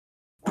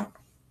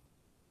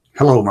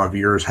Hello, my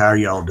viewers. How are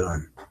y'all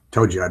doing?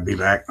 Told you I'd be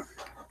back.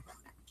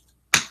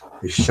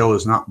 This show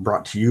is not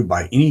brought to you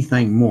by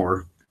anything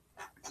more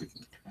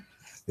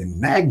than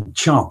Nag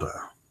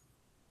Champa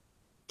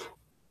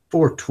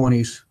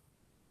 420's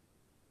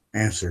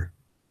answer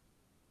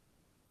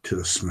to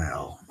the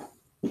smell.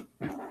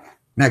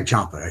 Nag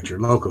Champa at your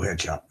local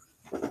head shop.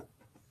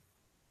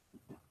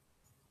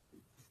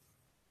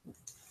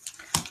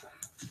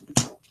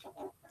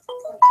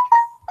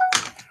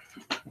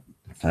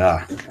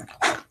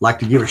 Like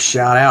to give a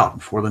shout out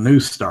before the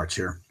news starts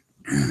here.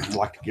 I'd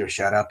like to give a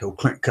shout out to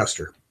Clint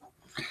Custer.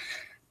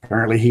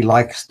 Apparently he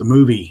likes the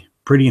movie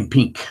Pretty in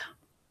Pink.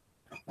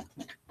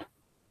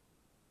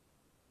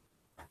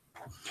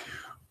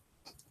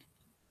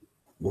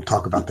 We'll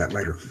talk about that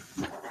later.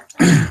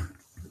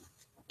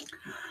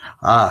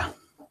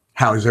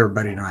 How is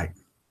everybody tonight?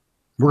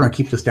 We're going to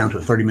keep this down to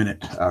a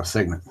 30-minute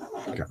segment.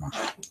 Got my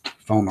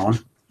phone on.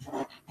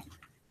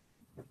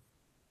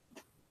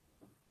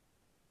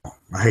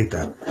 I hate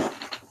that.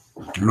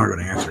 I'm not going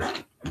to answer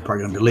it. I'm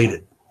probably going to delete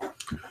it.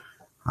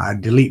 I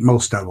delete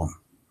most of them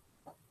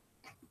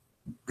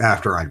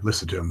after I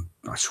listen to them,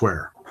 I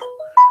swear.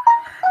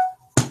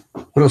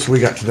 What else we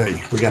got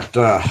today? We got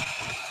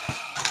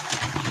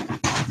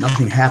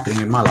nothing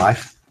happening in my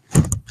life.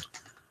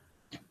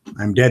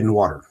 I'm dead in the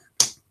water.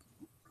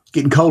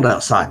 Getting cold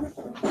outside.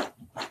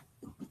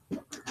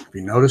 Have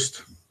you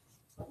noticed?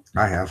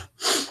 I have.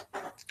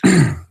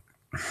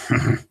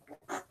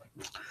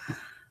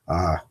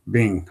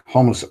 Being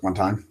homeless at one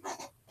time.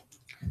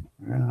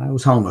 I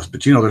was homeless,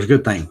 but you know, there's a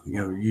good thing. You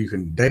know, you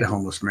can date a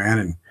homeless man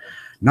and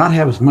not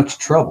have as much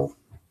trouble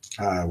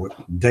with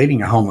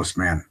dating a homeless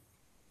man,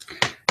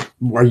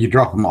 where you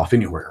drop them off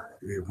anywhere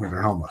when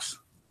they're homeless.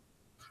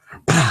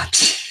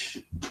 But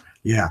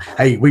yeah,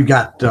 hey, we've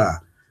got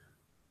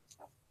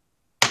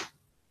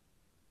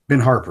Ben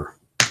Harper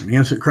and the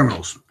Innocent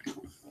Criminals,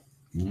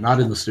 not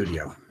in the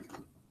studio,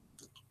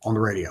 on the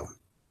radio.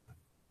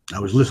 I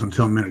was listening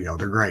to them a minute ago.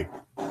 They're great.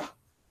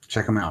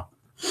 Check them out.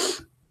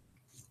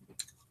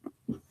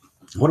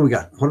 What do we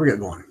got? What do we got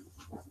going?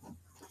 How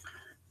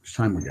much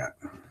time we got?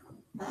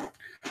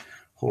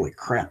 Holy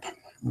crap.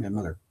 We got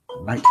another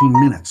 19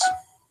 minutes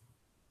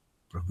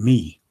of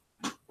me.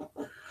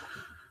 What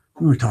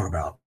do we talk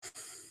about?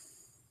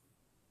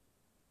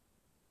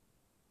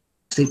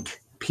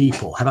 Toxic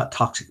people. How about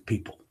toxic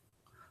people?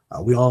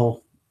 We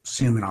all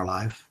see them in our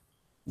life.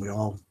 We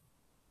all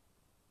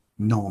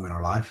know them in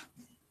our life.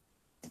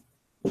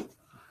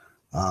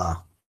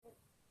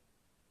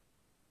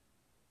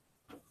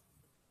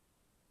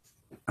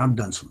 I've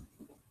done some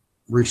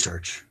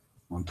research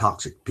on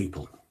toxic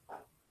people.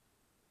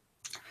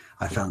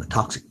 I found that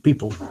toxic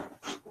people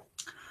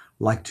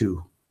like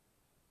to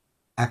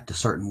act a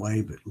certain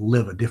way, but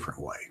live a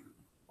different way.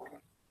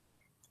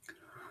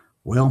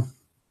 Well,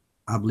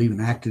 I believe in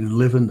acting and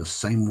living the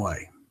same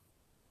way.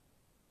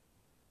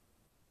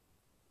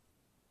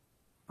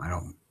 I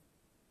don't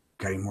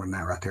got any more than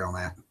that right there on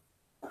that.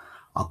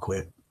 I'll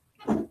quit.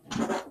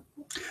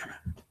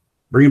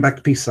 Bring it back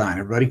to peace sign,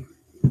 everybody.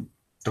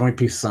 Throw me a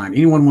peace sign.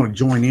 Anyone want to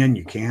join in,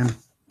 you can.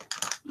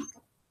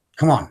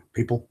 Come on,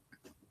 people.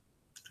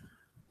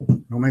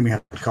 Don't make me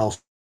have to call.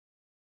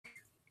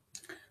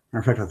 Matter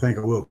of fact, I think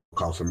I will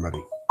call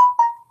somebody.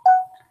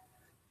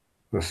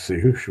 Let's see,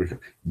 who should we call?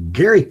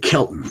 Gary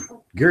Kelton.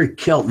 Gary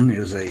Kelton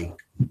is a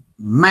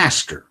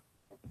master.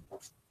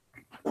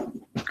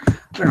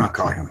 Better not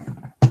call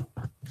him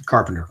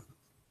carpenter.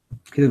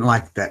 He didn't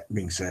like that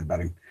being said about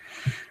him.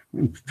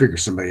 We can figure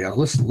somebody out.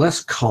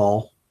 Let's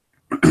call.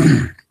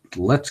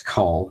 Let's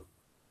call.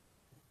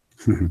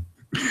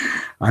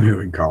 I knew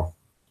we can call.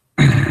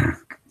 I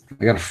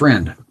got a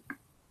friend,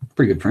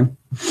 pretty good friend.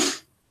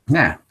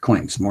 Nah,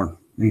 acquaintance more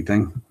than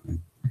anything.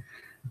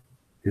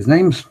 His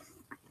name's,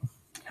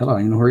 hell, I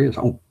don't even know where he is.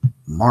 Oh,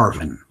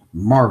 Marvin.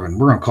 Marvin.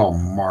 We're gonna call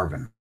him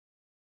Marvin.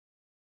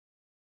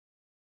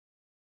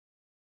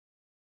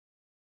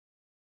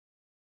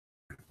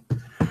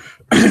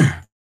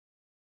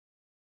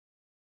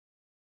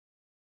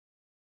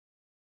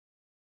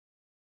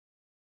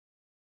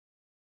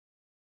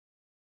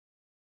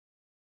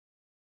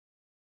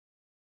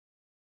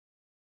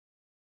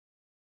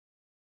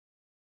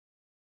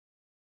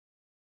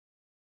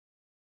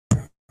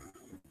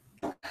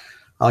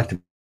 I like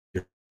to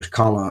just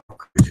call him up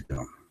crazy.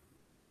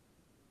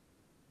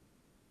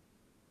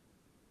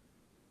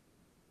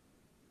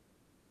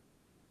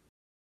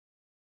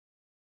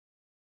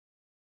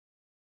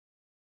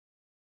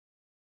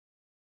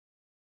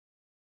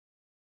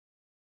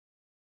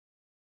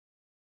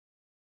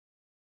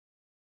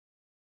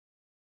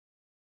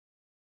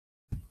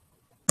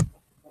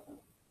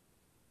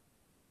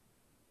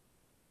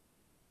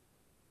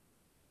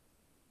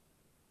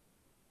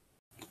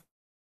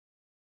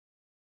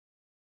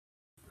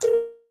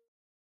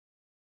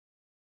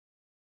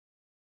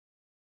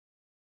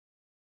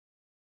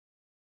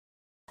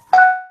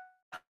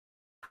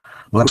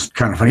 Well, that's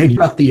kind of funny. You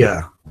got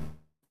the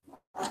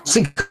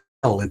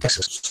sinkhole in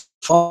Texas.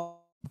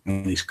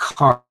 In his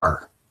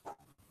car.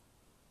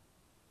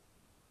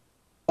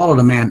 Followed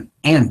a man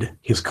and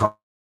his car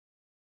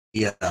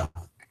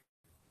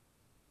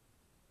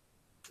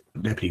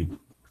deputy,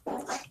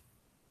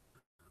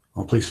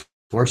 police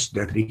force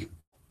deputy,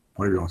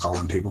 whatever you want to call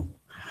them people.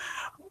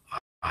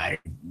 I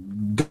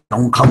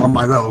don't call them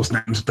by those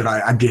names, but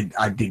I did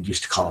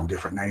used to call them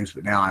different names.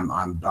 But now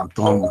I'm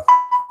throwing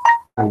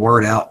a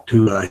word out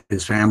to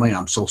his family.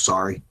 I'm so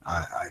sorry.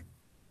 How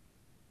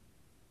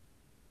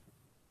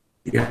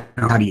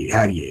do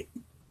you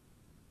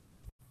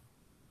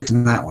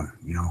in that one?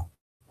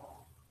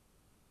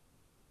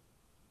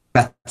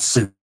 That's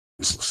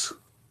senseless.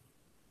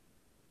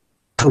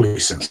 Totally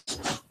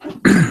senseless.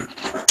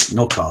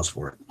 No cause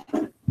for it.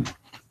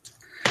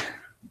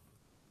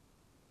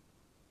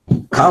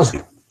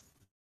 Cosby,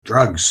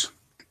 drugs.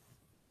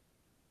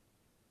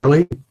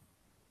 Really?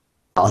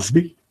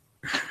 Cosby?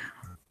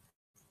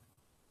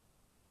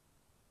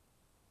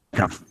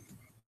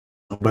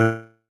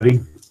 Nobody.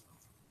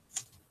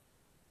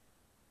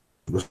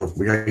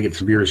 We gotta get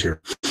some viewers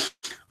here.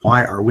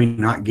 Why are we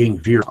not getting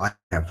viewers? I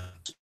have.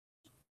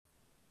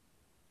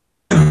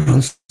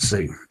 Let's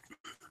see.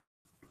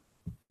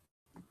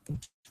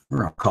 We're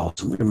gonna call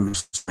some.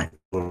 Let's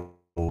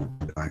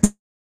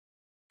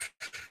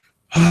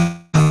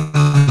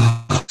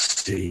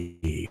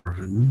see.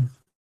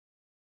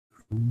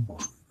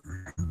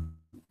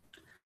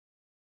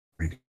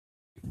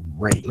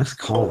 Ray. Let's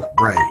call it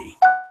Ray.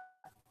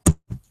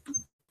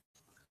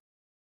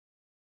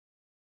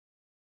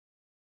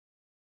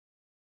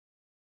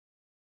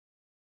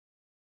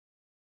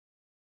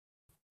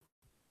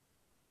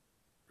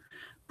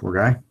 Poor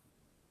guy.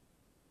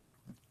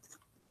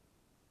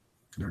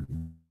 They're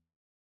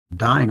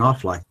dying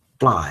off like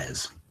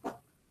flies.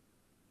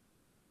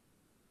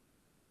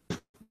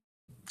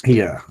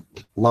 He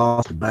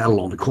lost the battle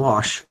on the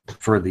cloche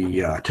for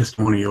the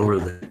testimony over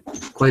the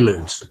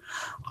Quaaludes.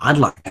 I'd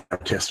like to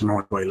have testimony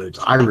on Quaaludes.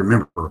 I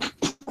remember.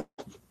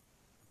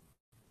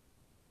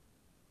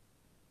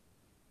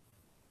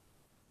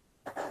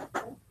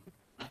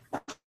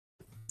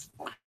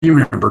 You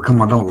remember?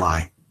 Come on, don't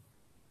lie.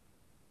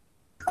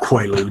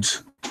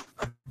 Quaaludes.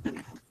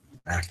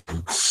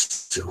 Acting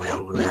silly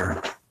over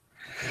there.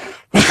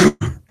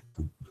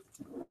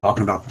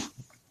 Talking about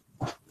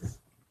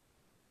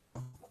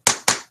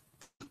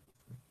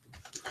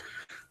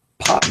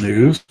pot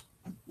news.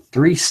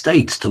 3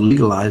 states to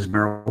legalize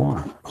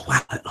marijuana. Oh,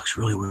 wow, that looks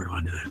really weird when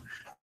I do that.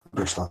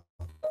 Better stop.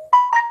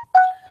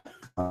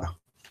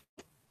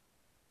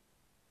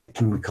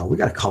 Can we call? We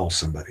got to call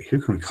somebody. Who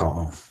can we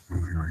call?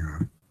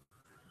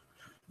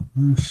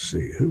 Let's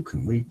see. Who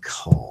can we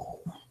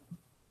call?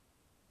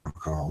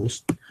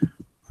 Calls.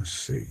 Let's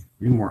see.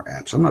 View more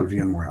apps. I'm not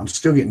viewing more. I'm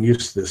still getting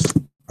used to this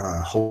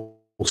whole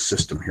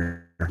system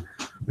here.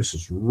 This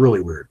is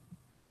really weird.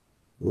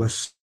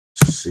 Let's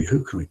see.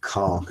 Who can we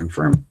call?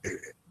 Confirm.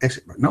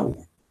 Exit.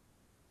 No.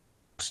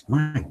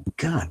 My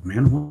God,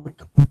 man. What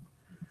the?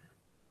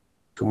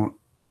 Going?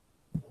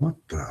 What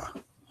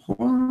the?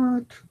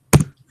 What?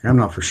 I'm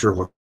not for sure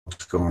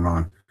what's going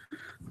on.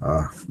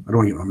 I don't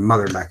want to get my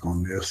mother back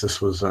on this.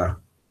 This was. Can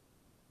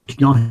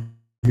y'all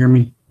hear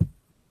me?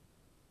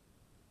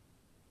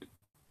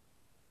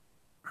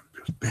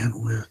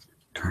 Bandwidth.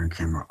 Turn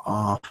camera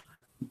off.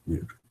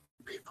 Mute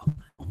people.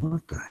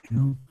 What the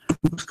hell?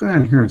 Let's go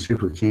down here and see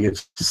if we can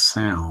get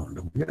sound.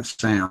 We got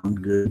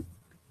sound. Good.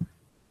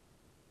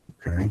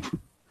 Okay.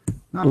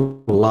 Not a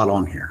lot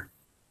on here.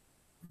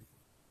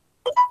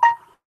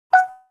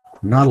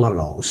 Not a lot at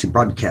all. Let's see.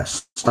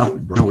 Broadcast. Stop.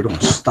 No, we don't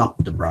want to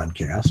stop the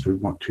broadcast. We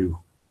want to.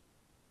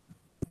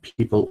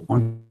 People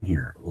on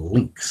here.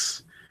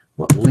 Links.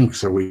 What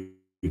links are we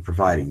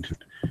providing to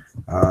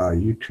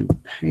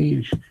YouTube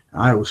page?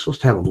 I was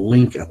supposed to have a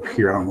link up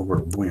here. I don't know where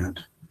it went.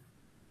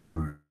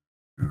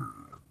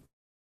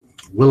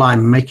 Will I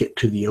make it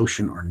to the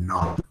ocean or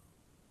not?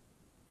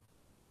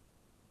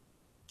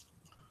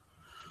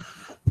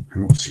 I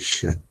don't see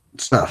shit.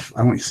 Stuff.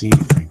 I don't see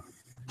anything.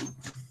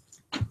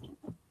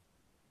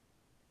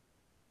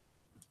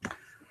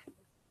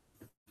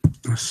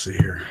 Let's see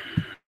here.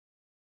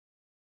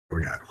 What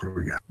we got? What do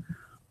we got?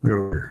 Look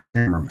over here.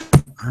 Cameraman.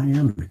 I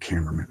am the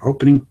cameraman.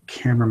 Opening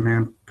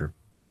cameraman.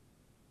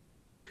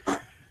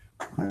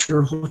 Not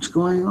sure what's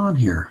going on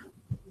here.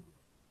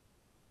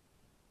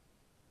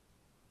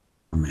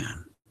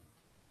 Man.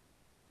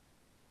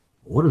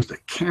 What does the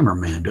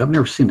cameraman do? I've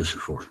never seen this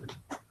before.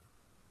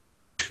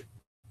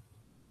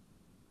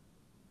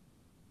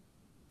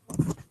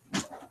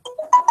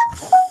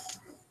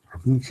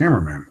 Opening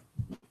cameraman.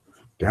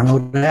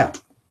 Download the app.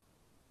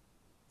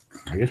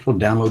 I guess we'll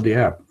download the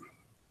app.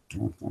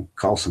 I'll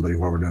call somebody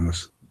while we're doing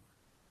this.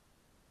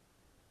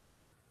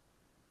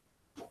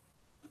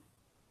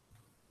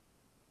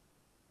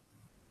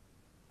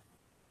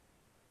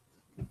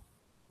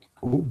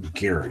 Oh,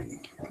 Gary.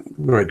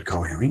 Go ahead and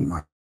call him. He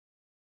might.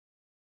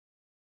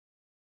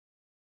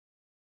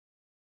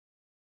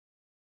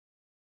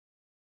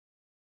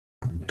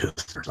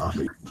 Pissed off,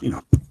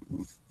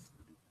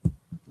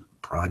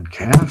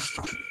 broadcast.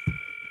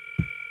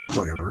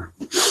 Whatever.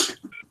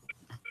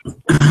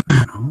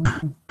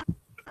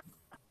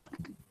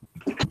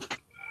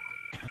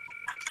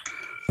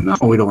 No,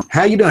 we don't.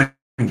 How you doing,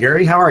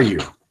 Gary. How are you?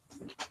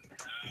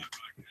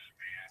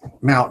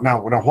 Now,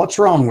 what's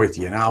wrong with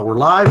you? Now we're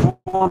live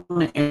on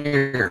the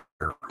air.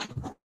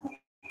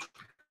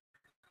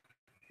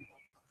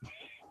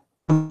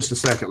 Just a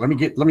second. Let me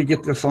get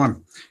this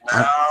on.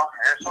 No,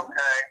 it's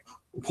okay.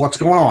 What's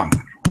going on?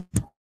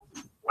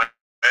 Well,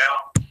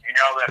 you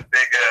know that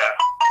big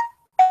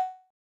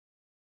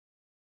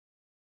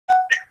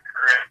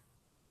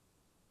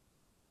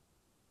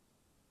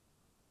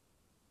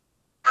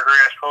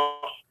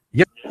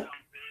Yep.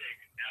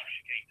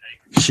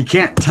 She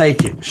can't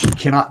take it. She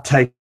cannot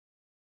take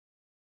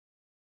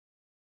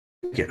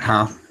it,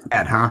 huh?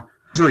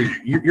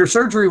 Your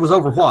surgery was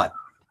over what?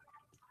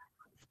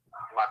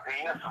 My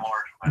penis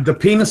enlargement. The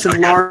penis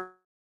enlargement.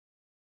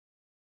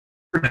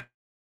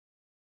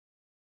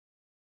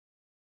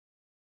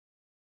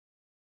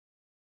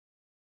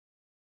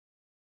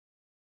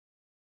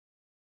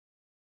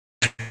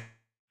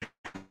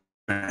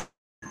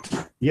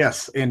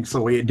 Yes, and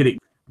so did it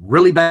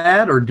really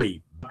bad, or did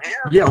he?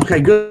 Yeah. Okay.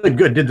 Good.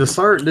 Did the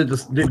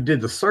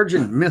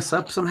surgeon mess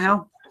up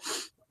somehow?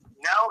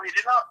 No, he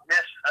did not mess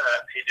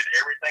up. He did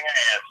everything I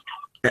asked.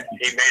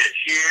 He made it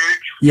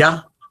huge.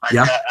 Yeah. I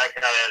got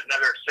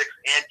another 6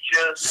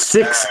 inches.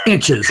 6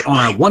 inches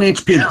on a 1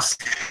 inch penis.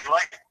 Yeah,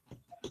 like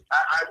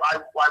I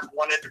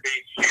wanted to be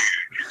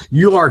huge.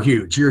 You are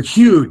huge. You're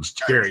huge,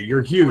 Gary.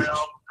 You're huge.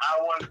 Well, I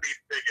want to be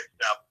biggest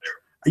out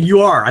there.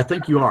 You are. I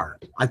think you are.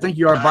 I think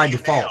you are by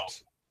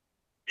default.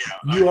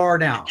 Yeah. You are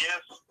now.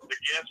 The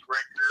Guinness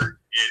record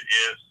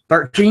is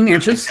 13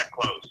 inches.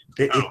 Close.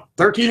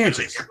 13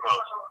 inches. Close.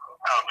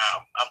 Oh no,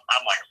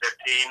 I'm like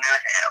 15 and a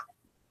half.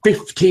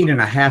 15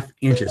 and a half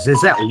inches. Is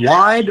that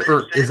wide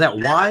or is that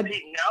wide? No,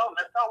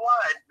 that's not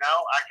wide. No,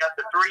 I got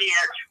the 3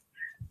 inch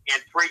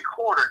and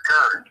 3/4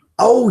 girth.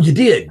 Oh, you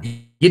did.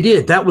 You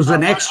did. That was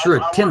an extra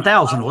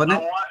 10,000, wasn't it?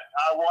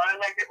 I want to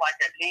make it like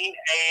a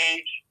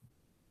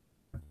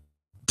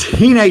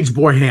teenage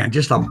boy hand,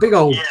 just a big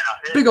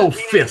old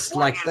fist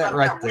like that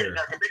right there.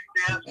 Like a big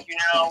fist, you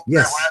know.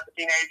 Yes. When I was a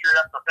teenager,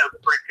 that's a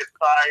pretty good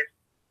size.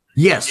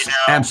 Yes, you know?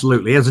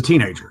 Absolutely. As a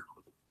teenager.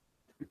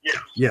 Yes.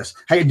 Yes.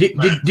 Hey,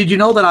 did you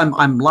know that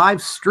I'm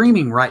live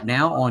streaming right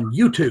now on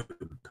YouTube?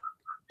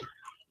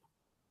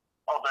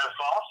 Oh, that's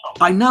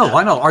awesome. I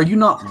know. Are you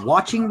not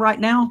watching right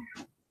now?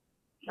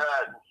 No,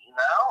 I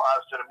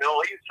was in the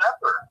Middle East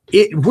supper.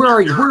 Where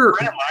are you? We're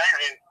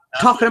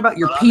talking about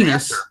your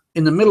penis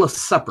in the middle of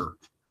supper.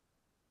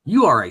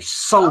 You are a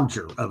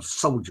soldier of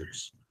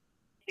soldiers.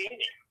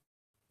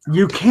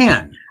 You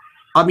can.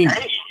 I mean,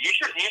 hey, you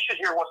should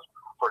hear what's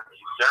for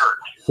dessert.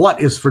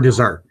 What is for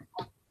dessert?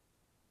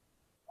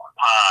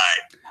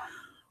 Pie.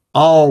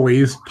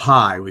 Always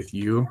pie with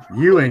you.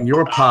 You and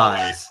your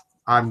pies.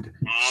 I'm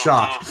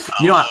shocked.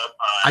 You know,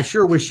 I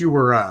sure wish you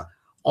were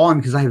on,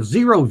 because I have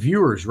 0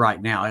 viewers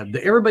right now.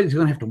 Everybody's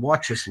going to have to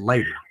watch this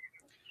later.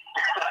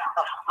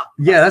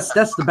 Yeah,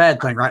 that's the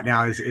bad thing right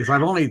now is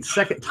I've only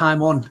second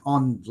time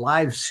on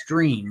live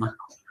stream,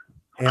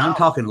 and I'm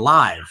talking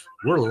live.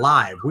 We're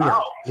live.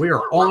 We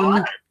are on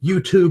live.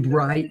 YouTube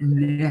right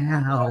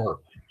now.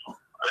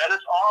 That is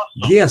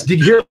awesome. Yes. Did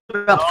you hear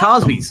about the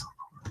Cosby's?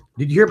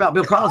 Did you hear about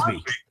Bill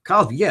Cosby?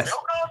 Cosby, yes. Bill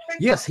Cosby?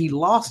 Yes, he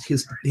lost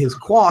his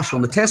quash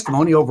on the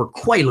testimony over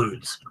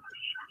Quaaludes.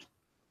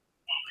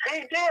 He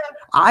did.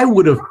 I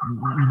would have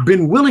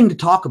been willing to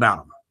talk about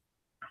him.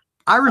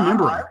 I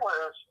remember him.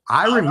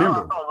 I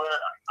remember.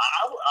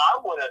 I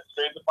would have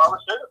sued the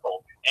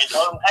pharmaceutical and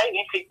told them, hey,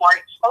 these people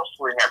aren't supposed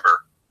to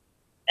remember.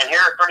 And here,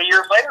 30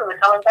 years later, they're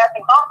coming back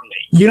and haunting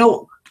me. You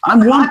know, I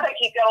think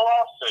he got a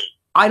lawsuit.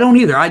 I don't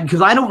either.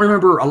 Because I don't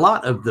remember a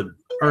lot of the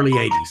early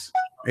 80s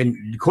and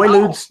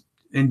Quaaludes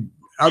and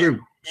other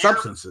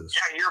substances.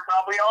 Yeah, you're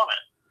probably on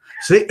it.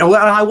 See, well,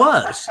 I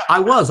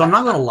was. I'm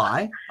not going to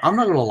lie.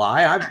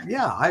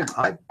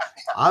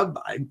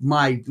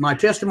 My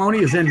testimony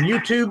is in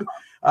YouTube.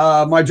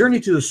 My Journey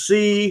to the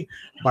Sea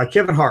by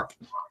Kevin Harp.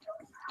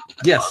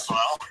 Yes.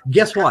 Well,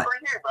 guess what?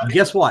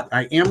 Guess what?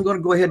 I am going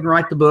to go ahead and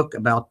write the book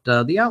about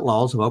the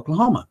outlaws of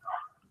Oklahoma.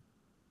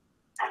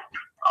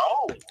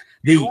 Oh,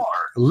 the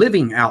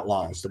living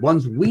outlaws, the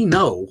ones we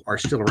know are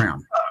still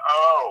around.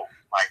 Oh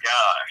my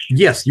gosh.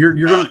 Yes, you're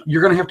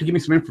gonna have to give me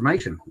some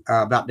information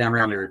about down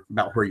around there,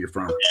 about where you're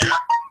from.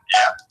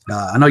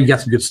 Yeah. I know you got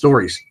some good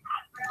stories.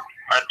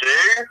 I do.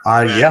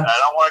 Yeah. I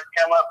don't want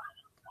to come up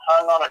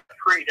hung on a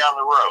tree down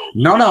the road.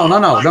 No.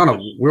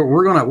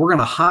 We're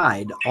gonna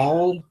hide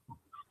all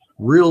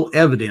real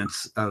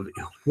evidence of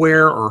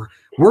where, or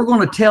we're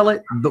going to tell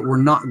it, but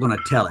we're not going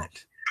to tell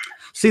it.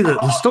 See,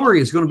 the story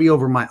is going to be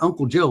over my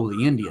Uncle Joe,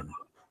 the Indian.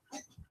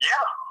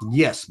 Yeah.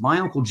 Yes, my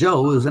Uncle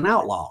Joe is an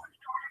outlaw,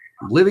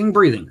 living,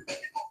 breathing. They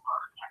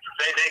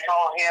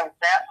call him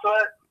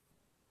Fatfoot.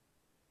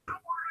 I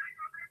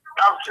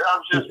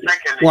was just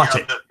thinking, Watch the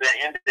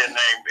Indian name.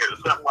 It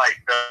was something like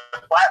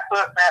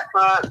Flatfoot,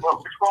 Fatfoot.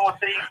 Which one was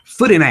he?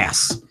 Foot and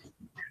ass.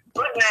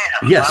 Foot and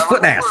ass. Yes, foot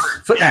and ass.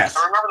 Foot and ass. I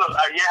remember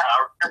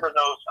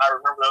those. I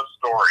remember those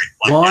stories.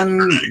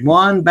 Like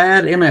one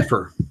bad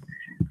MFer.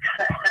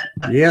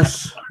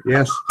 Yes.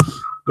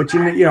 But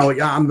you know,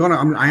 I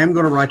am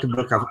gonna write the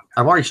book.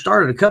 I've already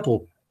started a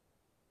couple,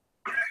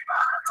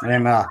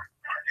 and I'm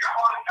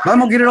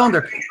gonna get it on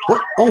there.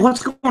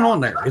 What's going on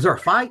there? Is there a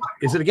fight?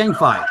 Is it a gang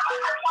fight?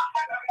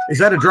 Is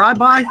that a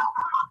drive-by? You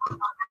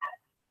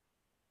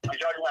talking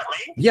about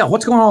me? Yeah.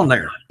 What's going on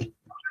there?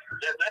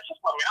 That's just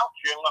my mouth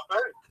chewing my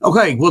food.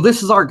 Okay. Well,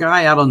 this is our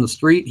guy out on the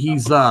street.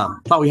 He's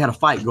thought we had a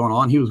fight going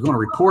on. He was going to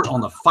report on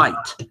the fight.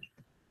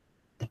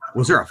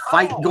 Was there a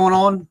fight going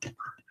on?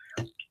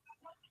 Yeah,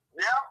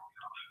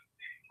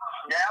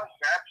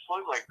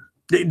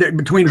 absolutely.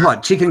 Between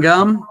what? Chicken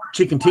gum?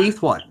 Chicken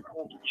teeth? What?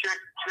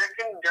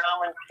 Chicken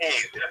gum and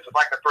teeth. It's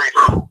like a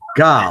threesome.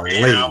 Golly,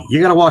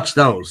 you got to watch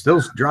those.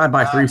 Those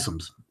drive-by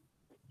threesomes.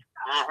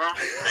 Mm-hmm.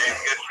 They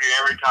get you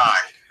every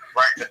time.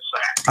 Right in the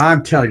sack.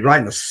 I'm telling you, right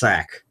in the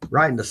sack.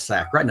 Right in the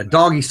sack. Right in the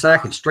doggy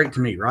sack and straight to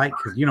me, right?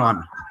 Because, you know,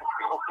 I'm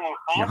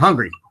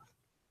hungry.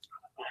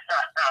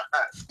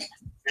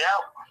 Yeah.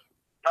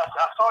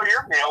 I saw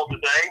your meal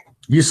today.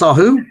 You saw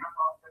who?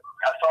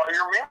 I saw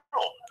your meal.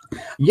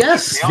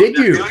 Yes, did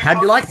you?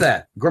 How'd you like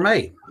that?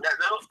 Gourmet. That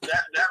looked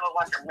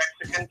like a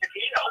Mexican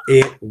taquito.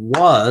 It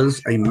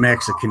was a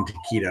Mexican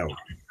taquito.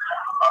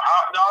 A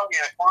hot dog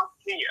and a corn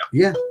tortilla.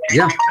 Yeah,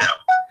 yeah.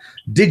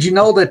 Did you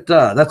know that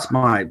that's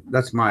my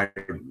my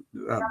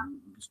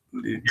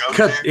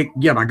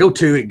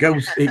go-to. It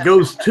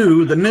goes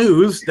to the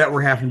news that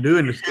we're having to do,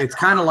 and it's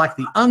kind of like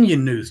the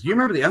Onion News. Do you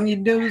remember the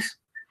Onion News?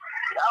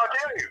 How do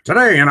you?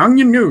 Today in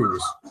Onion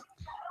News.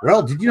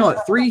 Well, did you know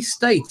that 3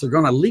 states are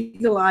going to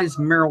legalize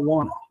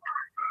marijuana?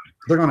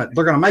 They're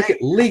gonna make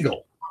it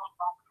legal.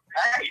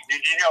 Hey,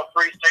 did you know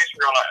 3 states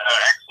are going to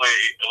actually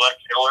elect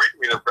Hillary to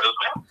be the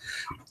president?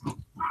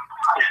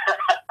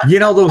 You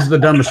know, those are the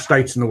dumbest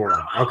states in the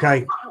world.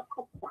 Okay.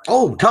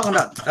 Oh, talking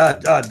about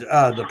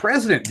the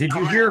president. Did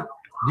you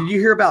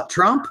hear about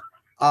Trump?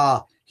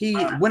 He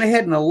went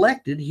ahead and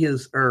elected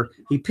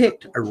he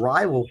picked a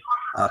rival,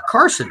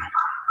 Carson,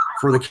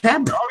 for the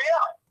cabinet. Oh yeah.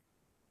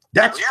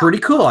 That's pretty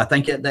cool. I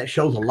think that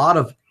shows a lot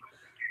of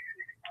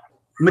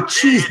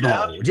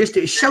machismo.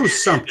 It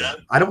shows something.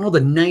 I don't know the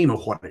name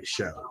of what it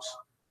shows.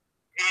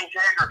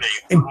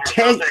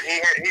 Integrity.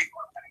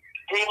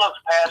 He looks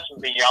past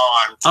and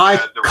beyond.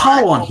 I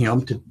call on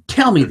him to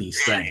tell me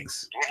these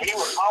things. He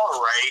will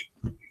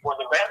tolerate for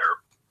the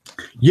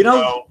better. You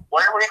know, so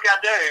whatever he's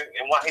got to do,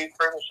 and what he's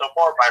proven so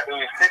far by who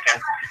he's picking,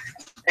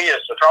 he is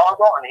so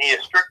tolerable, and he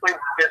is strictly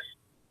business.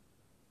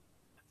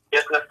 He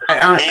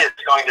is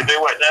going to do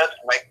what it does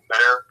to make it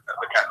better of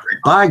the country.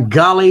 By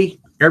golly,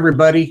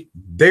 everybody,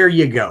 there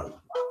you go.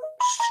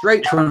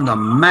 Straight from the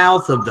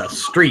mouth of the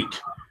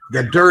street.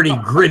 The dirty,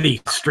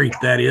 gritty street,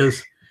 that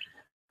is.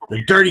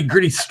 The dirty,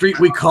 gritty street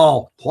we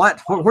call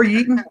what? What are you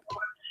eating?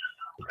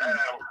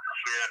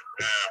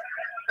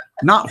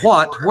 Not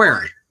what?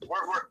 Where? We're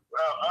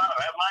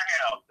at my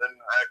house in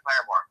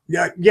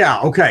Claremore.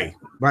 Yeah, okay.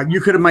 Right, you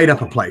could have made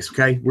up a place,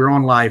 okay? We're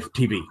on live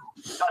TV.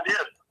 I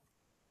did.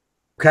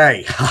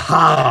 Okay.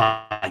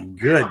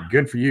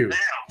 Good for you.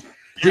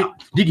 Yeah.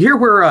 Did you hear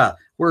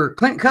where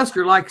Clint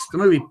Custer likes the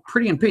movie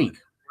Pretty in Pink?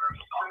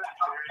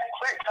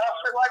 Clint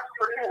Custer likes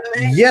Pretty in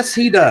Pink? Yes,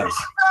 he does.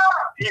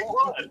 He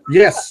would.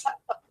 Yes.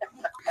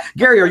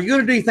 Gary, are you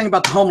going to do anything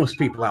about the homeless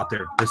people out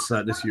there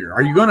this year?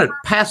 Are you going to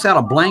pass out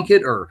a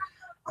blanket or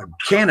a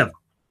can of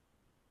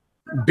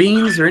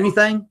beans or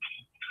anything?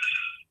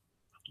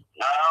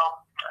 No.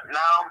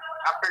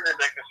 I figured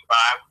they could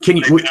survive. Can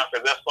you? After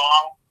this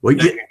long, Well,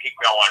 they can keep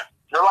going.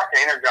 They're like the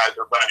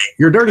Energizer Bunny.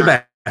 You're a dirty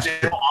bastard.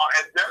 They're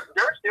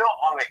still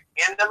on the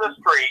end of the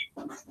street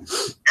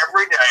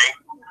every day.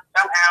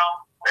 Somehow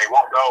they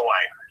won't go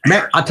away.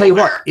 Man, I'll tell you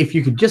what. If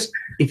you could just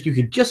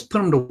put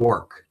them to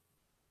work.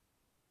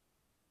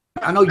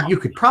 I know you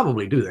could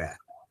probably do that.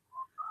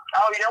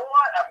 Oh, you know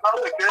what? I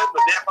probably could,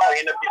 but then probably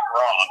end up getting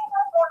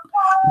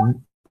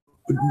wrong.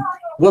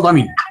 Well, I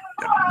mean,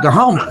 they're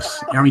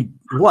homeless. I mean,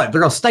 what? They're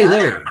gonna stay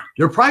there.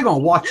 They're probably gonna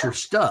watch your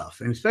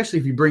stuff, and especially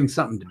if you bring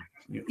something to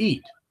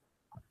eat.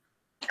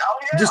 Oh,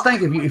 yeah. Just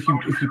think if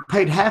you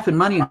paid half in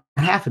money and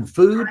half in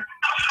food.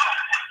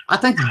 I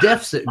think the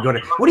deficit would go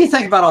to. What do you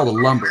think about all the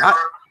lumber?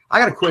 I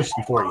got a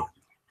question for you.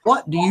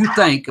 What do you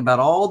think about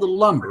all the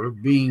lumber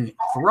being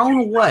thrown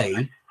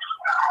away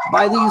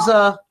by these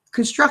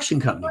construction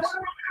companies?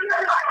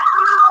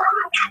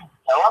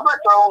 The lumber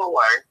thrown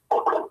away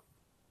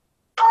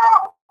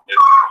is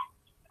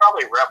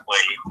probably roughly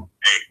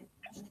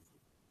a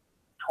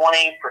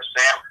 20%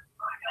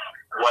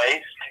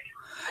 waste.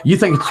 You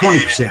think it's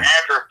 20%?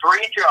 After 3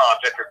 jobs,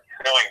 after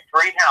building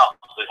 3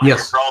 houses, yes, you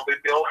would probably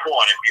build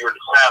 1 if you were to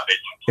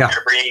salvage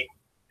every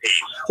piece.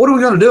 What are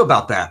we going to do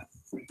about that?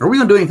 Are we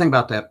going to do anything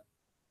about that?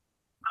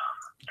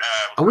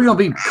 Are we going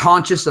to be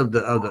conscious of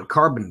the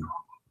carbon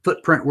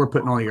footprint we're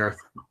putting on the earth?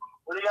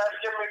 What do you guys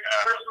give me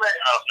Christmas?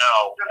 Oh,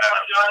 no. I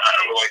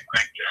don't really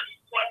think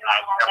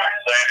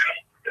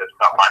it's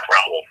not my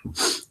problem.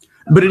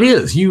 But it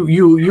is.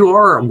 You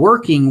are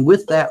working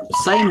with that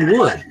same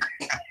wood.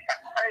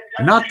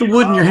 Not the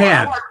wood in your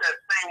hand. I work that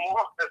same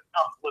wood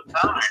all the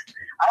time.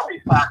 I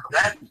recycle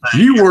that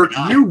thing.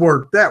 You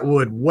work that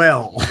wood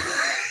well. Well,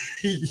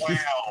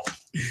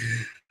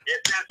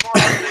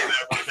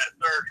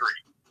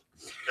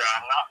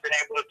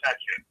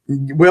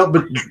 Well,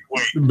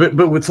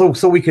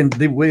 so we can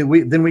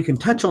then we can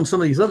touch on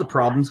some of these other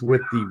problems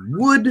with the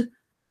wood.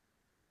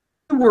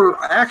 We're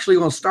actually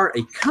going to start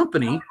a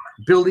company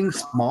building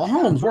small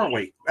homes, weren't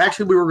we?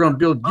 Actually, we were going to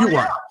build you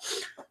one.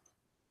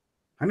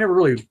 I never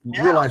really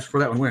realized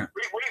where that one went.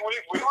 We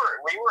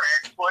were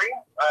actually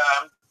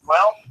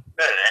well,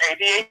 the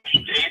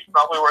ADHD is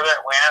probably where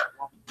that went.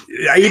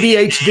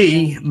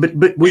 ADHD, but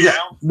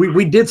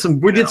we did some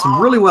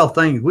really well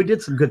things. We did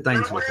some good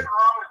things with it.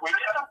 We did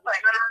some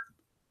things.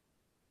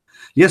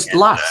 Yes, And,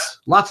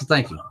 lots of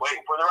thinking.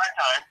 Waiting for the right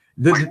time.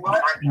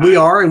 We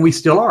are, and we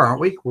still are,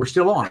 aren't we? We're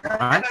still on,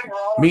 right?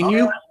 Me and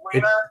you.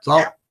 It's all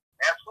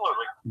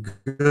absolutely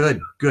good.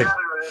 Matter of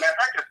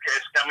fact,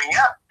 it's coming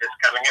up. It's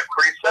coming up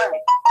pretty soon.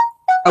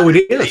 Oh, it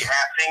is. See, I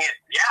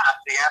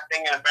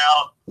think in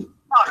about 2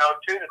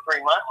 to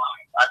 3 months.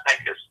 I think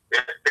it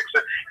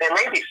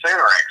may be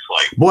sooner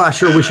actually. Boy, I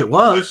sure wish it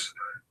was.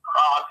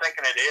 I'm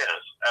thinking it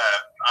is.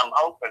 I'm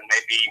hoping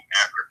maybe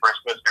after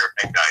Christmas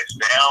everything dies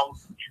down.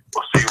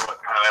 We'll see what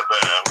kind of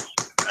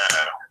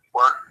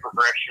work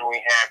progression we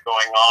have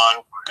going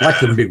on. Like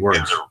them big words.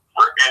 In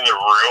the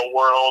real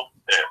world,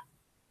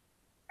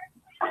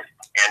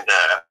 and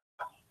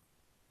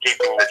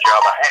keeping the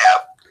job I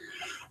have.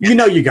 You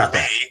know, you got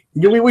that.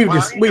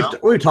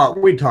 We've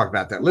talked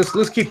about that.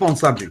 Let's keep on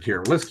subject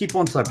here. Let's keep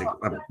on subject.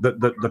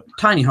 The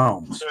tiny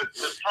homes. The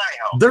tiny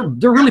homes.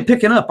 They're really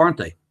picking up, aren't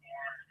they?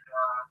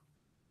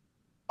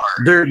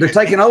 They're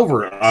taking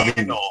over. Yeah,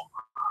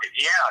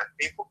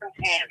 people can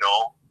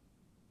handle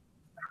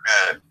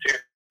to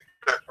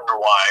cook for their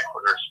wife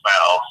or their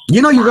spouse.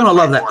 You know, you're gonna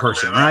love that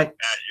person, right? You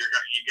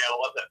gotta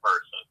love that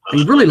person. So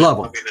you really love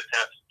them. Be the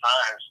test of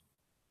times.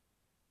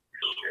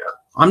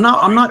 I'm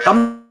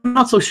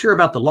not so sure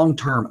about the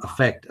long-term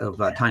effect of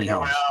tiny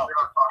homes. Well,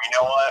 you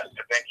know what?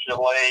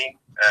 Eventually,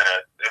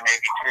 there may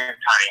be 2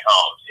 tiny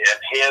homes,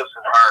 his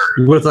and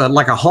hers, with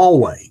like a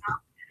hallway.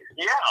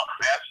 Yeah,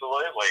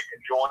 absolutely.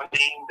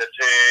 Joining the 2.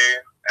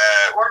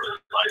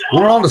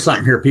 We're on to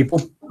something here, people.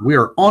 We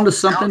are on to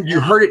something. You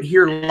heard it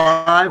here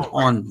live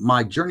on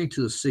my journey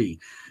to the sea.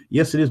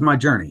 Yes, it is my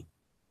journey.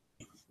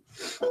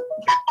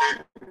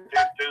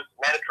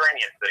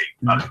 Mediterranean Sea.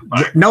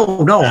 No,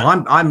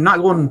 I'm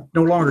not going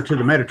no longer to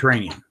the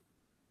Mediterranean.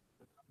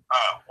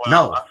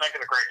 No, I'm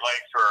thinking the Great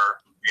Lakes or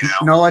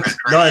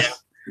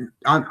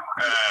I'm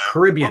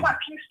Caribbean. What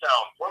about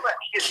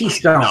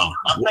Keystone? Keystone.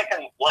 I'm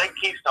thinking Lake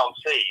Keystone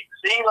Sea.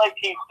 Lake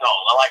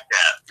Keystone. I like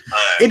that.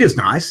 It is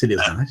nice. It is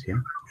nice. Yeah.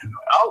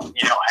 Oh,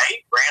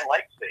 hey, Grand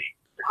Lake Sea.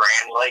 The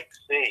Grand Lake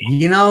Sea.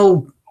 You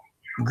know,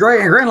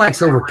 Grand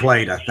Lake's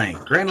overplayed. I think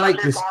Grand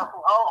Lake is far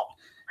from home.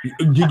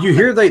 Did you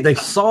hear they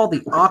saw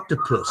the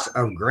octopus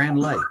of Grand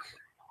Lake?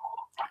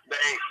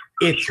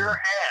 They sure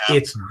have.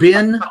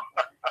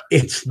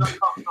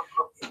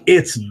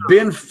 It's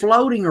been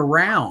floating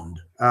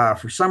around.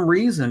 For some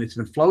reason, it's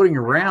been floating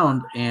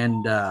around,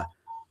 and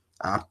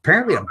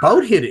apparently a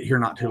boat hit it here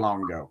not too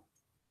long ago.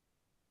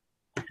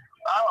 Oh,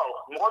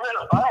 more than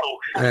a boat.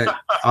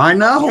 I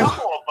know. A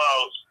couple of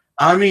boats.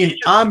 I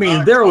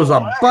mean, there was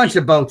a bunch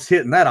of boats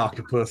hitting that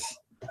octopus.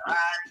 I'm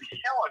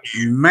telling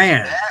you,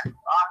 man, that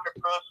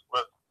octopus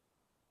was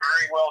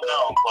very well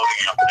known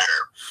floating out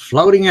there.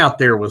 Floating out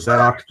there was that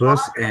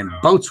octopus, and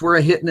boats were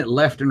hitting it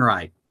left and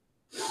right.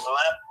 Left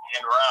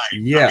and right.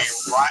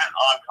 Yes. Right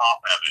on top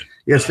of it.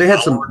 Yes, they had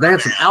some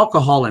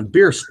alcohol and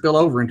beer spill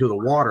over into the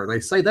water. They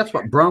say that's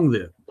what brung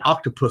the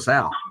octopus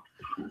out.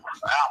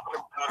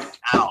 Octopus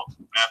out.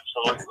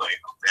 Absolutely.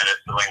 And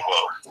it's doing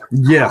well.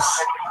 Yes.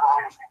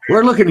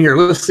 We're looking here.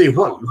 Let's see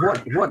what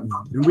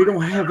we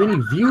don't have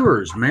any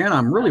viewers, man.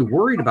 I'm really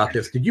worried about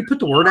this. Did you put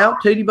the word out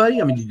to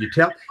anybody? I mean, did you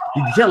tell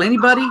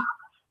anybody? I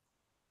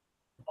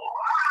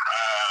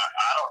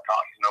don't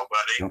talk to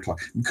nobody. Don't talk.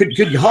 Could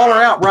you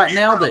holler out right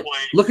now that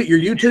look at your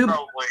YouTube?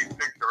 Probably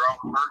pick their own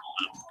person.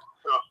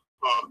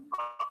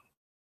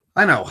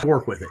 I know.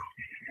 Work with it.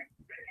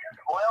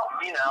 Well,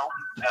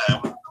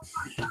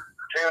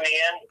 tune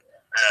in,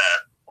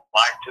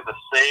 like to the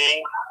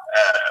sea.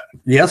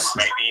 Yes.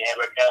 Maybe have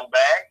a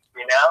comeback.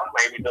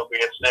 Maybe there'll be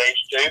a stage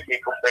 2.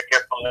 People pick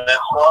up from this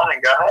one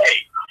and go, "Hey,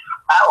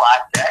 I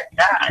like that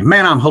guy."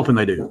 Man, I'm hoping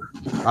they do.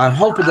 I'm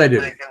hoping they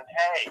do. Thinking,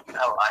 "Hey,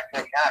 I like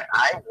that guy.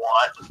 I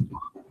want to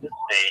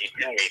see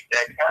and meet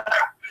that guy."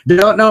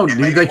 No,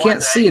 they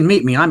can't see and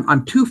meet me.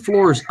 I'm 2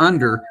 floors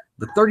under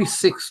the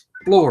 36th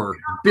floor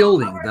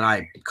building that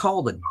I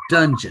call the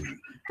dungeon.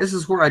 This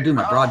is where I do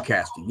my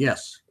broadcasting.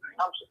 Yes.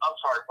 I'm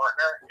sorry,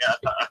 partner. Yeah,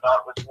 I thought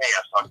it was me I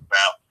was talking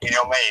about.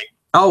 Me.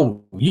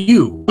 Oh,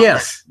 you.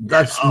 Yes,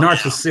 that's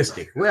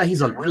narcissistic. Well,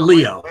 he's a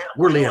Leo.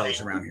 We're Leos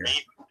around here.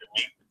 Meet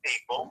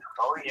people.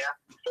 Oh, yeah.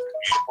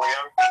 Beautiful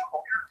young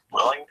people.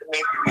 Willing to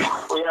meet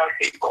beautiful young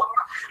people.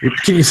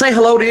 Can you say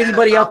hello to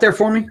anybody out there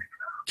for me?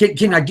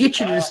 Can I get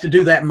you just to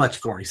do that much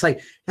for me?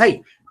 Say,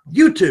 hey,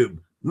 YouTube,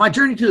 my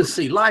journey to the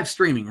sea, live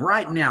streaming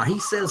right now. He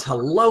says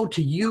hello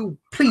to you.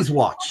 Please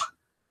watch.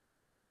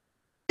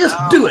 Just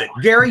do it.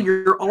 Gary,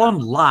 you're on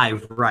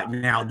live right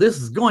now. This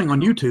is going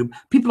on YouTube.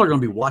 People are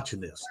going to be watching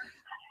this.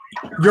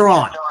 You're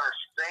on. I don't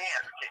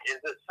understand. Is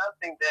it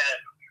something that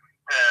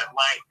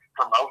might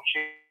promote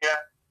you?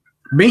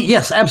 Me?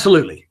 Yes,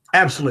 absolutely.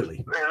 Absolutely.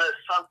 Is it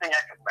something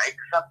I can make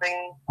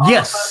something?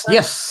 Yes,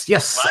 yes,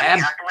 yes. Money? I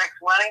can make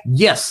some money?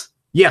 Yes,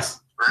 yes.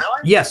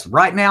 Really? Yes,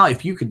 right now,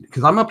 if you could,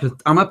 because I'm up to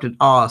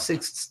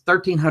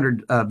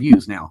 1,300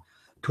 views now,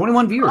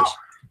 21 viewers,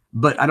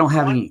 but I don't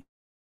have any.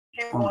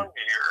 21 viewers.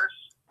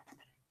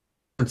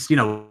 It's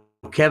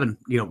Kevin.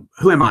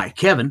 Who am I,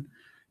 Kevin?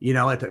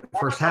 At the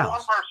first That house. one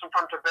person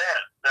from Tibet.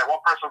 That one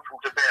person from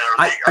Tibet.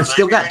 I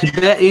still got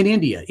Tibet in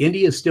India.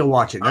 India is still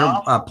watching. They're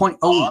Awesome.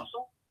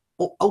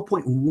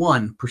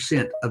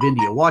 0.1% of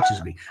India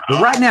watches me.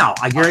 But right now,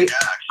 Gary,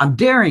 I'm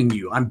daring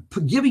you. I'm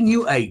giving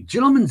you a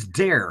gentleman's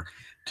dare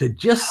to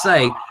just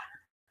say,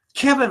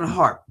 Kevin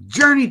Harp,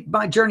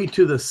 my journey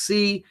to the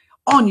sea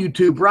on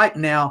YouTube right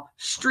now,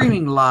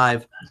 streaming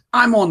live.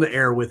 I'm on the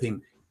air with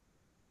him.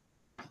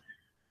 All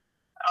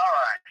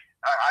right.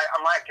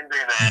 I might can do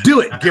that.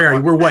 Do it, Gary.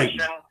 We're waiting.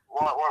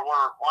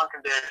 One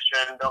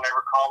condition, don't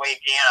ever call me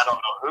again. I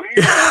don't know who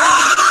you are.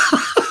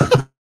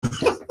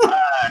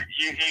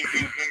 You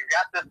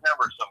got this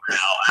number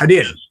somehow. I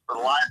did. For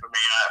the life of me.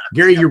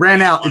 Gary, you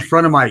ran out in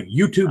front of my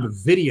YouTube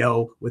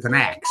video with an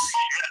axe.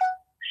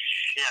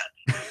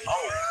 Shit.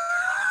 Oh,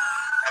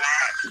 an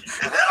axe. Is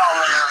that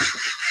on there?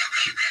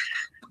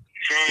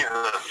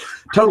 Jesus.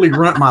 Totally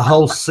ruined my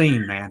whole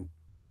scene, man.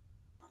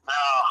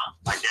 Oh,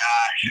 my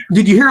gosh.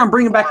 Did you hear I'm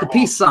bringing back the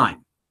peace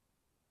sign?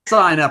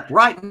 Sign up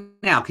right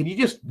now. Can you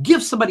just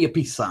give somebody a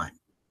peace sign?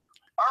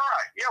 All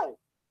right. Yo,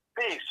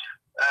 peace.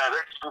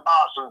 There's some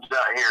possums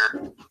out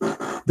here.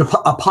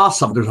 A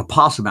possum. There's a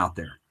possum out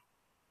there.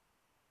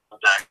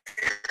 I've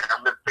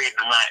been feeding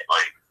tonight,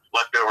 like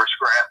leftover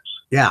scraps.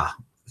 Yeah.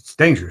 It's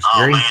dangerous, Oh,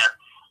 Gary. man.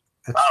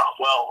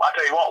 Well, I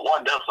tell you what,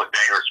 one does look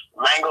dangerous.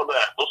 Mangled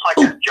up. Looks like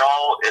his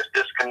jaw is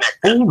disconnected.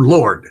 Oh,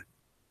 Lord.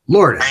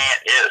 Lord. Man,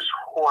 it is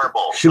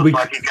horrible. Should looks we?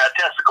 like he's got a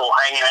testicle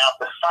hanging out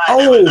the side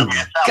Oh, of it. I mean,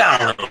 it's how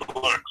golly. it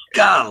looks.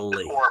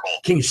 Golly. It's horrible.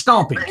 Can you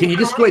stomp him? Can you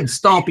just go ahead and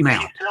stomp him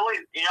out? You know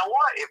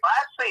what? If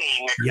I see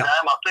him next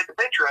time, I'll take a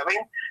picture of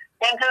him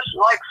and just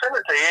send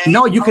it to you.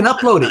 No, you can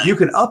upload it. You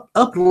can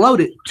upload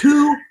it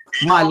to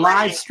my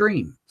live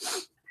stream.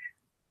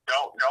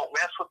 Don't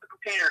mess with the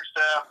computer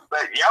stuff.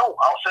 But I'll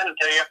send it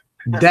to you.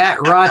 That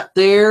right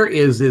there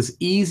is as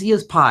easy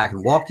as pie. I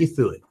can walk you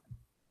through it.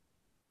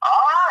 All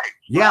right.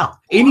 Yeah.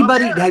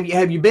 Anybody?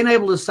 Have you been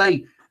able to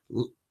say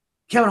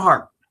Kevin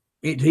Harp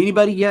to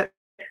anybody yet?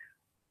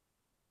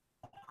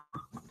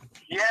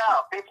 Yeah,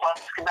 people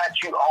ask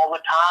about you all the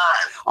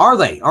time. Are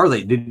they?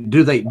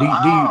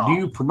 Do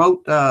you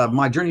promote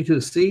my journey to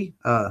the sea?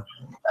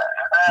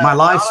 My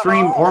live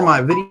stream or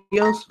my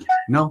videos?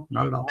 No,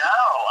 not at all. No,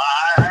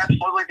 I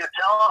absolutely could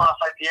tell him. I was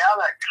like, yeah,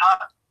 that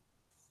cop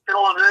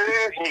fiddle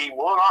dude, he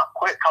will not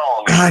quit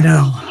calling me. I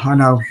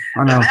know.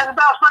 And that's about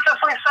as much as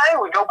we say.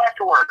 We go back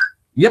to work.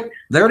 Yep,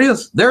 there it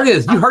is.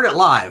 You heard it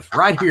live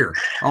right here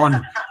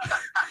on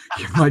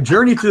my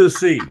journey to the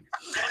sea.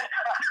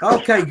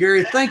 Okay,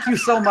 Gary, thank you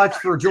so much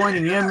for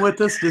joining in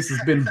with us. This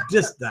has been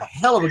just a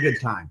hell of a good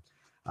time.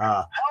 Hell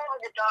of a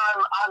good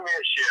time. I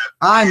miss you.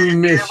 I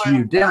miss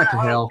you. Damn it to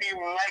hell. I hope you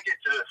make it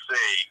to the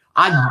sea.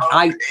 And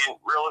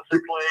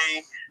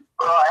realistically,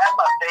 I have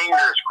my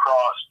fingers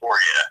crossed for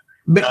you.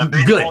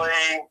 Good. I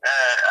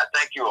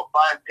think you will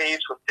find peace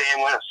within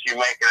once you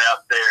make it out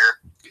there.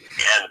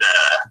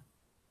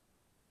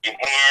 And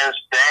hands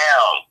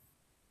down,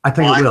 I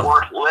think it will.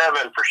 Worth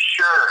living for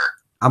sure.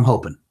 I'm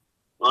hoping.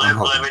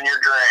 Living your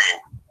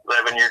dream.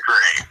 Living your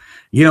dream.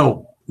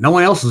 No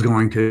one else is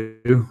going to.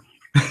 No,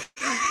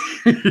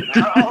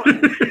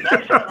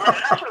 that's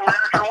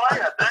American way,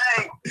 I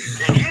think. It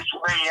used to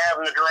be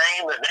having a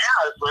dream, but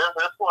now it's living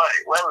this way,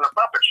 living a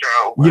puppet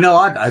show.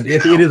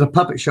 It is a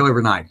puppet show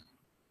every night.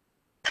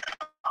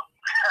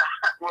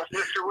 With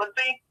Mr.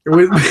 Woodby?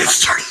 With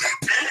Mr.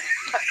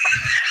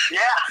 Yeah,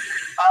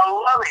 I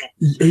love him.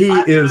 He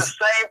is the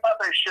same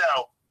puppet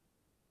show.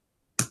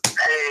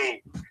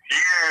 Hey,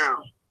 you.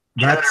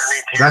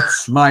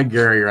 That's my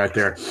Gary right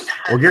there.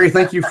 Well, Gary,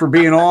 thank you for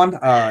being on.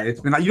 It's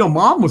been,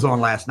 Mom was on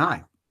last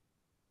night.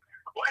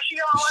 Was she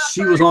on last night?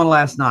 She was on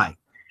last night.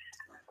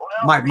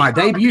 Well, my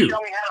debut. Show me how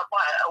to play.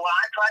 Well,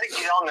 I tried to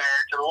get on there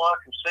to look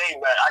and see,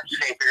 but I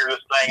just can't figure this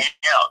thing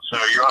out. So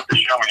you'll have to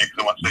show me next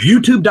time I see you.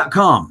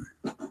 YouTube.com.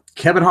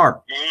 Kevin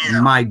Harp.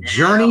 My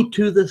journey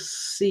to the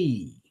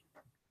sea.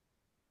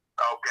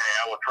 Okay,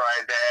 I will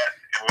try that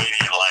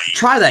immediately.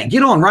 Try that.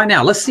 Get on right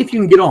now. Let's see if you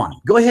can get on.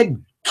 Go ahead.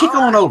 Kick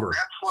on over.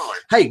 Absolutely.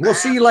 Hey, we'll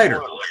see you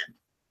later.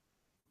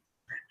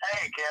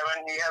 Hey,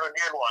 Kevin, you have a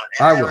good one.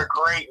 I will. Have a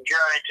great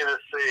journey to the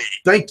sea.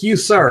 Thank you,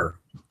 sir.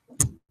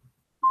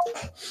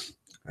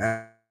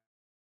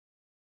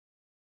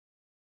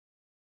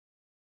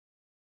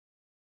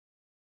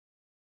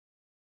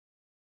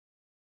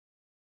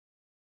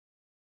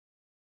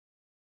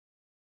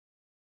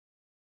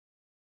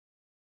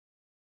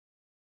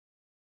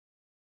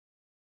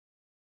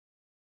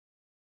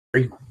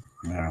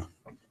 No.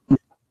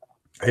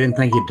 I didn't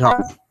think he'd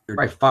talk.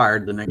 I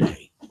fired the next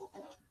day.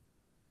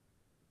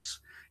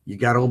 You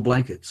got old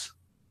blankets.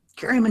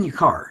 Carry them in your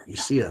car. You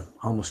see a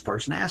homeless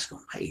person, ask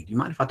them, hey, do you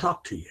mind if I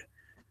talk to you?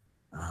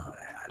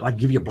 I'd like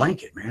to give you a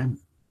blanket, man.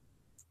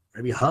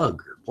 Maybe a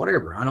hug or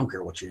whatever. I don't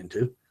care what you're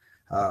into.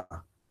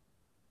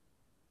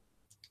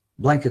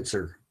 Blankets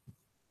are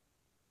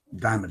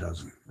dime a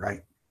dozen,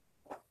 right?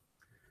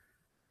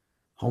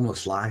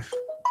 Homeless life.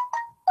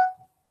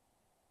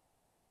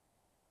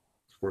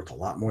 It's worth a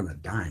lot more than a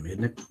dime,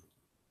 isn't it?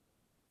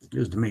 It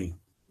is to me.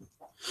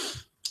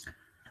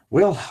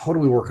 Well, what are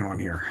we working on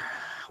here?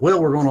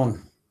 Well, we're going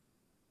on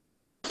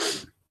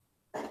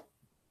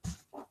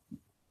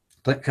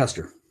Clint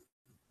Custer.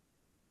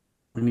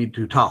 We need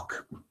to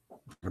talk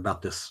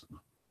about this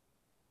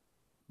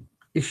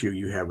issue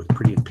you have with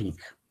Pretty in Pink.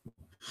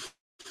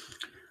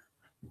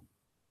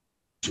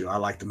 I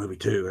like the movie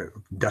too.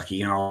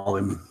 Ducky and all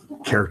them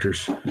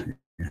characters.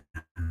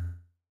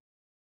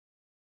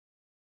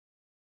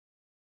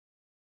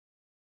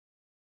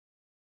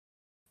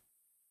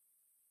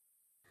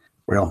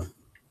 Well,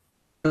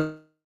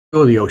 go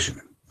to the ocean.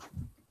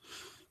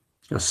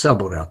 Got a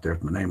sailboat out there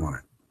with my name on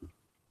it.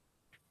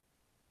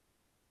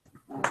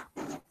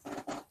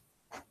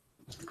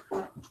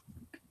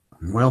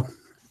 Well,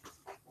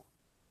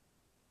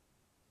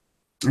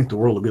 I think the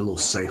world will be a little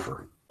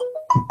safer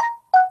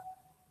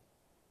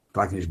if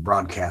I can just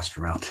broadcast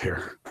from out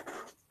there.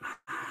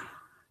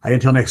 Hey,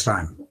 until next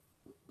time,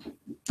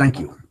 thank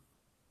you.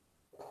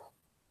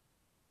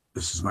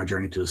 This is my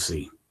journey to the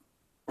sea.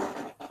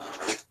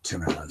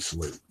 10 out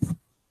salute.